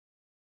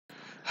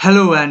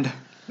Hello and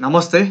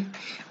namaste.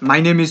 My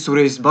name is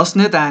Suresh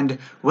Basnet and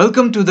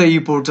welcome to the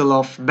e-portal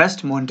of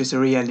Best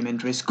Montessori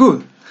Elementary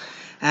School.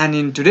 And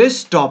in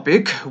today's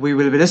topic, we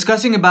will be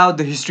discussing about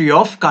the history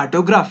of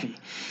cartography.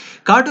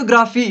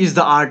 Cartography is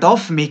the art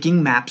of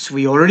making maps.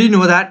 We already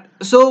know that.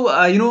 So,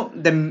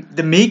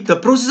 the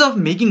process of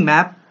making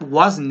map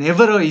was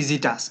never an easy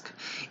task.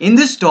 In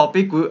this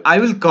topic, I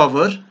will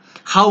cover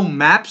how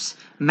maps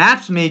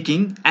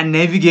making and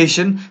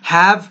navigation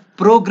have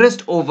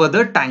progressed over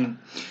the time.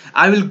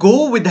 I will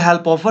go with the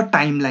help of a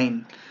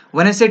timeline.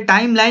 When I say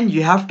timeline,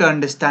 you have to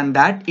understand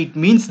that it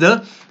means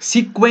the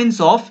sequence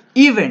of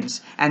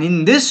events. And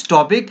in this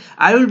topic,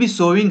 I will be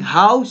showing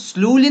how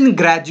slowly and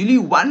gradually,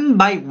 one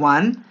by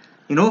one,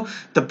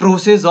 the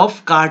process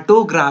of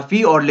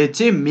cartography, or let's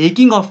say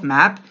making of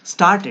map,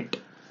 started.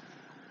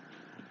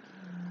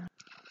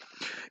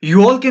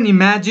 You all can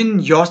imagine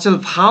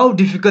yourself how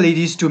difficult it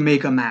is to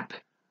make a map.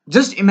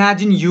 Just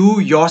imagine you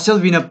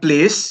yourself in a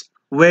place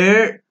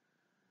where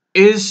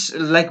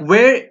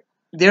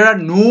there are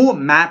no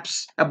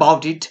maps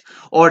about it,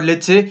 or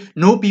let's say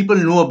no people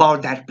know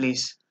about that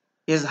place.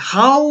 Is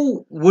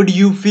how would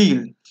you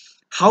feel?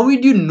 How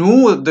would you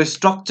know the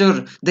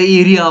structure, the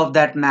area of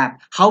that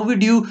map? How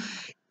would you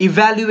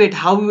evaluate,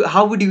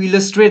 how would you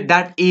illustrate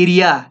that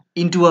area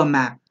into a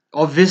map?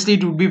 Obviously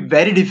it would be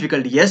very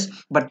difficult, yes,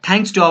 but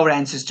thanks to our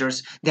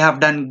ancestors, they have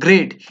done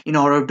great in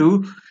order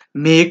to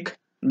make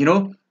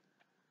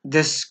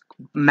this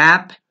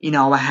map in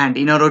our hand,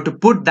 in order to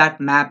put that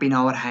map in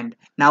our hand.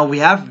 Now we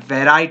have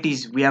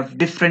varieties, we have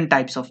different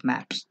types of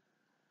maps.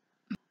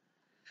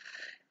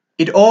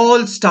 It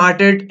all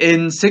started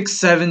in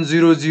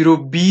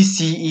 6700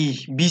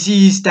 BCE.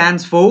 BCE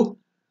stands for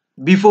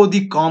before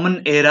the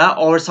common era,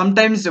 or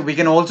sometimes we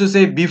can also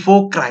say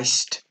before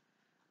Christ.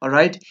 All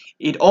right,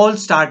 it all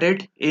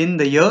started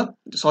in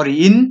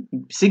in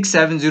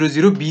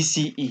 6700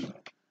 BCE.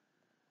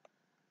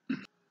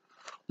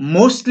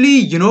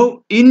 Mostly,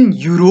 in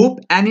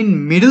Europe and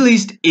in Middle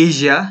East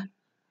Asia,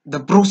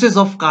 the process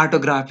of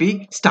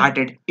cartography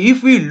started.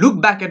 If we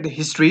look back at the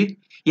history,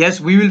 yes,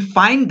 we will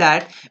find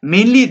that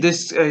mainly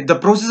the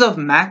process of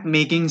map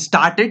making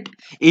started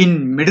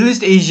in Middle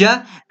East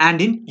Asia and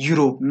in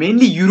Europe.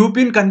 Mainly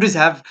European countries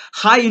have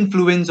high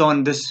influence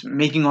on this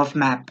making of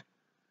map.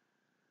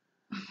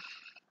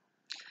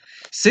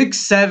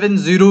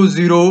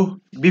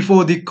 6700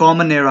 before the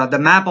common era, the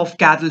map of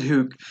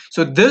Catalhook.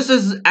 So this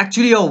is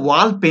actually a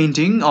wall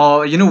painting,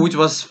 which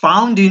was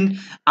found in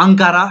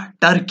Ankara,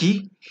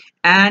 Turkey,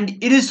 and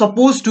it is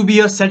supposed to be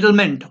a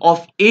settlement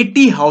of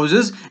 80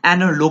 houses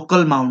and a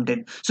local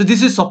mountain. So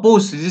this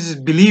is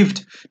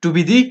believed to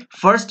be the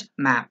first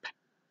map.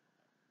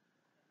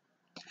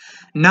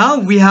 Now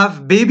we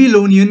have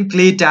Babylonian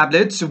clay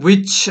tablets,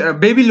 which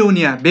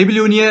Babylonia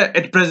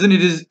at present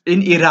it is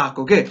in Iraq.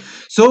 Okay,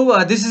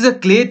 so this is a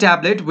clay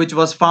tablet which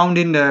was found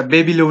in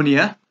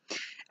Babylonia,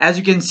 as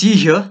you can see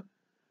here.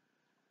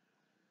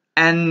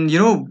 And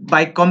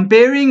by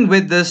comparing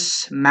with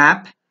this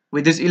map,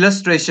 with this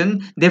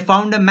illustration, they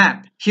found a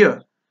map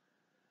here.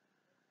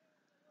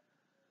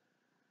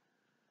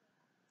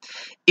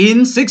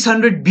 In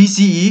 600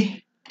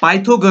 BCE,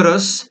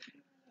 Pythagoras,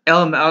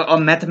 a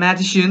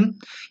mathematician,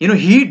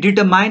 he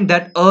determined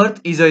that earth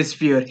is a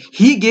sphere.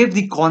 He gave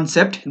the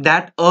concept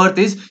that earth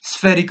is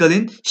spherical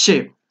in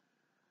shape.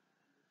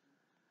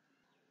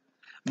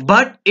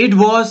 But it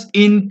was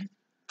in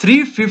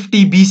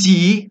 350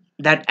 BCE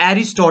that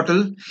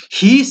Aristotle,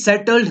 he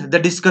settled the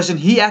discussion.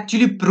 He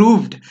actually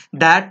proved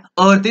that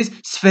earth is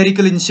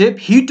spherical in shape.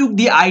 He took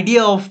the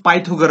idea of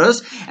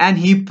Pythagoras and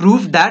he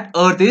proved that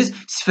earth is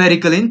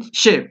spherical in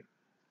shape.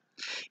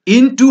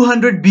 In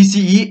 200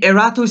 BCE,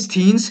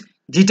 Eratosthenes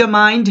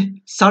determined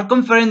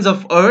circumference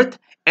of Earth,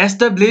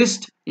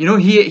 established,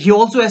 he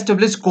also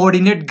established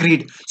coordinate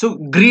grid. So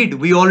grid,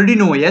 we already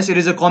know, yes, it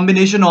is a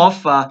combination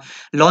of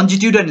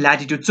longitude and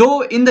latitude.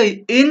 So in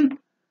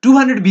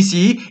 200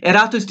 BCE,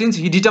 Eratosthenes,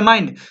 he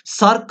determined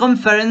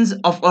circumference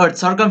of Earth.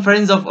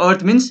 Circumference of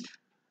Earth means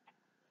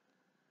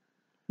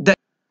the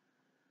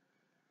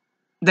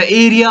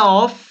area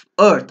of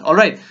Earth. All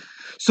right.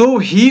 So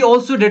he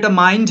also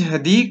determined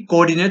the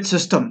coordinate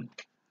system.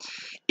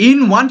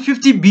 In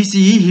 150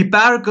 BCE,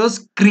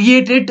 Hipparchus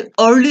created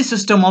early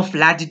system of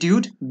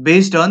latitude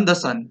based on the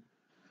sun.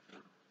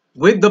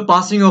 With the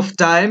passing of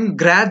time,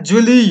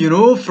 gradually,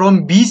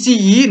 from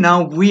BCE,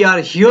 now we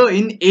are here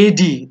in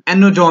AD,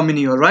 Anno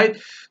Domini, alright?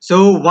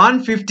 So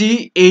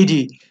 150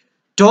 AD.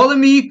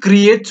 Ptolemy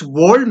creates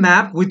world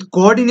map with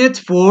coordinates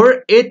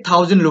for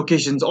 8,000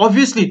 locations.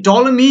 Obviously,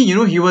 Ptolemy,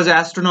 he was an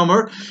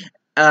astronomer,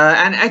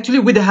 and actually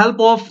with the help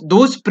of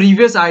those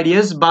previous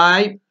ideas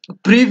by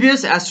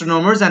previous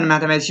astronomers and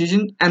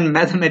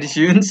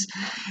mathematicians,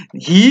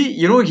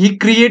 he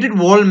created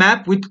world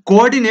map with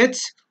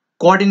coordinates,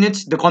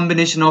 the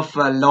combination of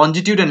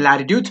longitude and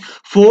latitude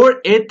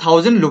for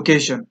 8,000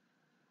 location.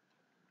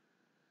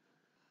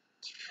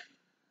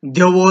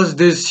 there was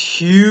this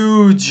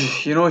huge,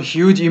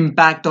 huge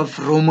impact of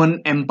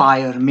Roman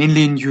Empire,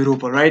 mainly in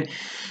Europe, all right?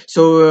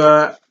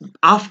 So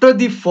after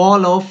the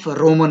fall of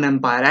Roman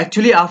Empire,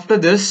 actually after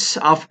this,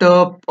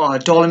 after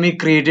Ptolemy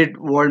created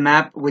world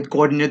map with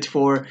coordinates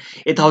for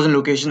 8,000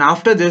 location,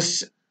 after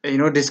this,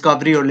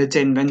 discovery, or let's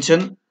say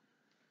invention,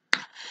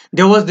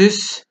 there was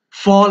this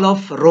fall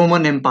of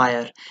Roman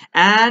Empire,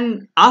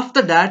 and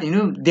after that,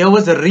 there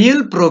was a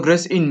real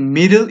progress in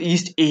Middle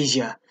East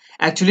Asia.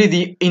 Actually,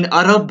 the in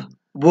Arab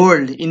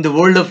world, in the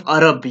world of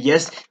Arab,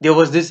 yes, there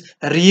was this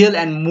real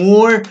and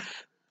more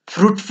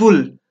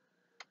fruitful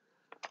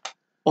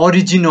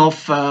origin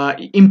of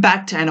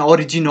impact and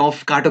origin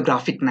of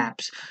cartographic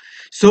maps.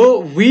 So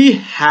we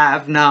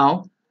have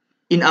now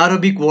in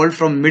Arabic world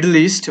from Middle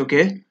East,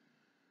 okay,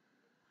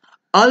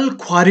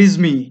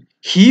 Al-Khwarizmi.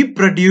 He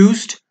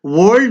produced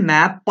world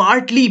map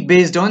partly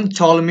based on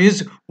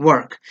Ptolemy's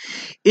work.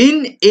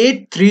 In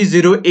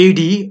 830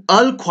 AD,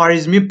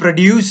 Al-Khwarizmi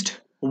produced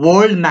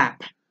world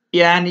map,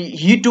 and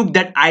he took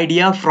that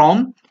idea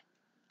from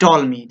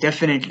Ptolemy,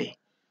 definitely.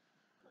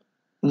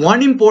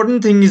 One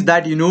important thing is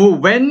that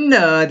when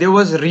there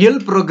was real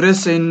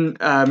progress in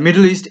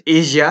Middle East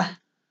Asia,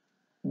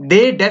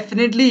 they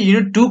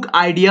definitely took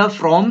idea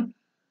from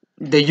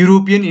the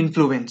European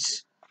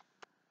influence.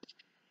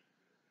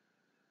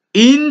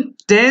 In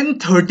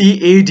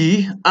 1030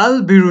 AD,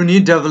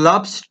 Al-Biruni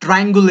develops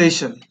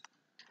triangulation.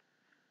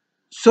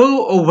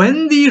 So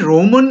when the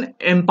Roman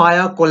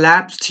Empire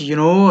collapsed,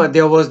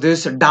 there was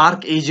this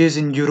dark ages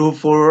in Europe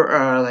for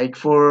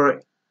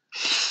for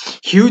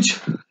huge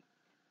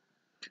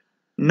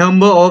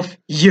number of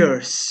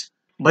years.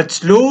 But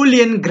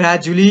slowly and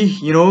gradually,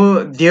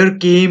 there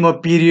came a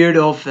period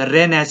of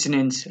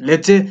renaissance,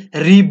 let's say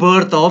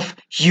rebirth of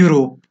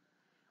Europe,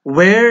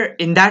 where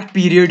in that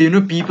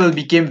period people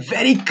became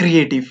very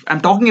creative. I'm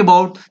talking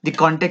about the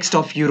context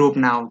of Europe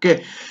now,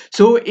 okay?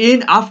 So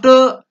in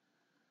after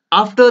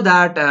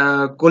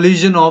that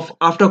collision of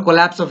after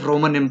collapse of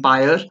Roman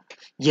Empire,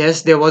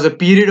 yes, there was a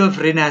period of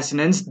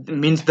renaissance,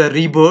 means the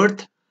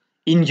rebirth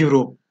in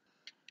Europe.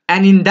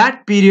 And in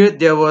that period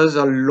there was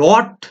a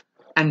lot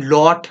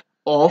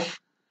of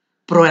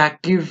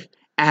proactive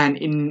and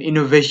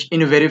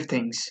innovative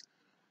things.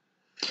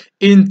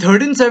 In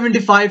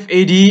 1375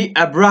 AD,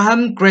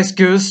 Abraham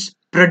Crescus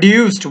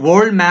produced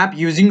world map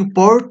using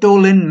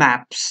Portolan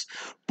maps.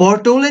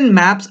 Portolan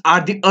maps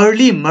are the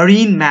early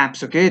marine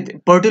maps, okay?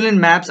 Portolan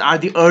maps are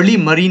the early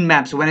marine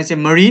maps. When I say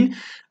marine,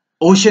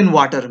 ocean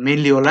water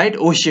mainly, all right?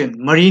 Ocean.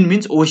 Marine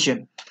means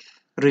ocean.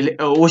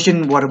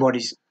 Ocean water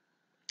bodies.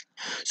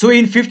 So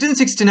in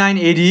 1569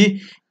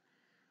 AD,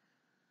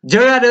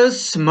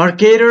 Gerardus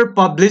Mercator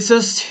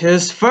publishes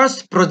his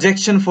first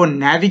projection for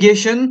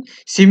navigation,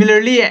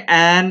 similarly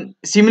and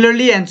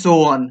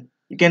so on.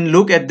 You can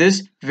look at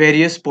this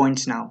various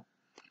points now.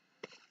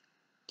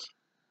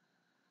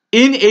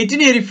 In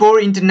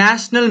 1884,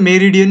 International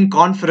Meridian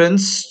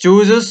Conference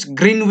chooses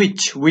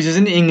Greenwich, which is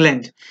in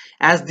England,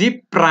 as the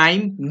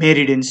prime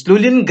meridian.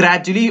 Slowly and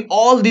gradually,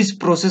 all this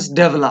process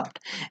developed,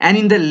 and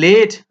in the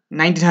late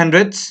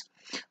 1900s,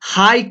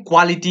 high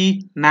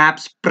quality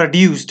maps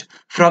produced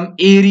from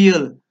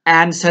aerial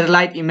and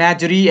satellite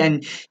imagery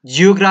and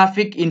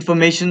geographic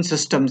information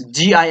systems,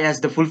 GIS.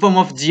 The full form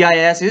of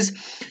GIS is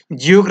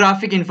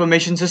Geographic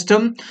Information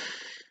System.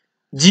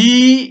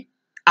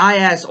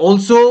 GIS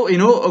also,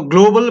 a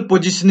global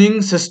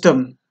positioning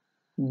system,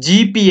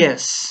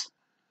 GPS.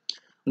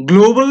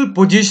 Global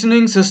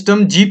positioning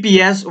system,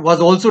 GPS,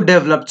 was also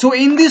developed. So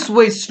in this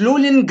way,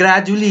 slowly and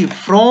gradually,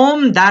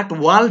 from that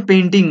wall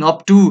painting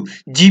up to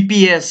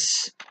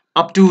GPS,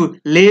 up to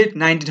late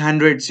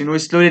 1900s,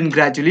 slowly and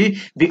gradually,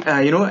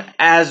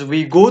 as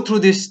we go through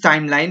this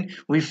timeline,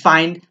 we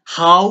find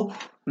how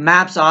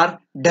maps are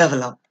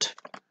developed.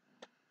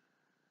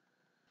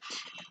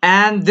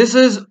 And this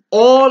is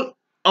all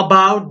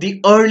about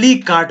the early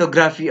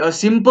cartography, a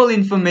simple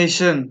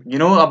information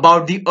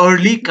about the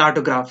early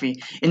cartography.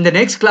 In the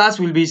next class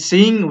we'll be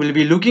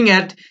looking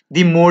at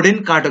the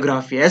modern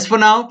cartography. As for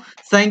now,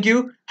 thank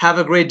you, have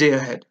a great day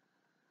ahead.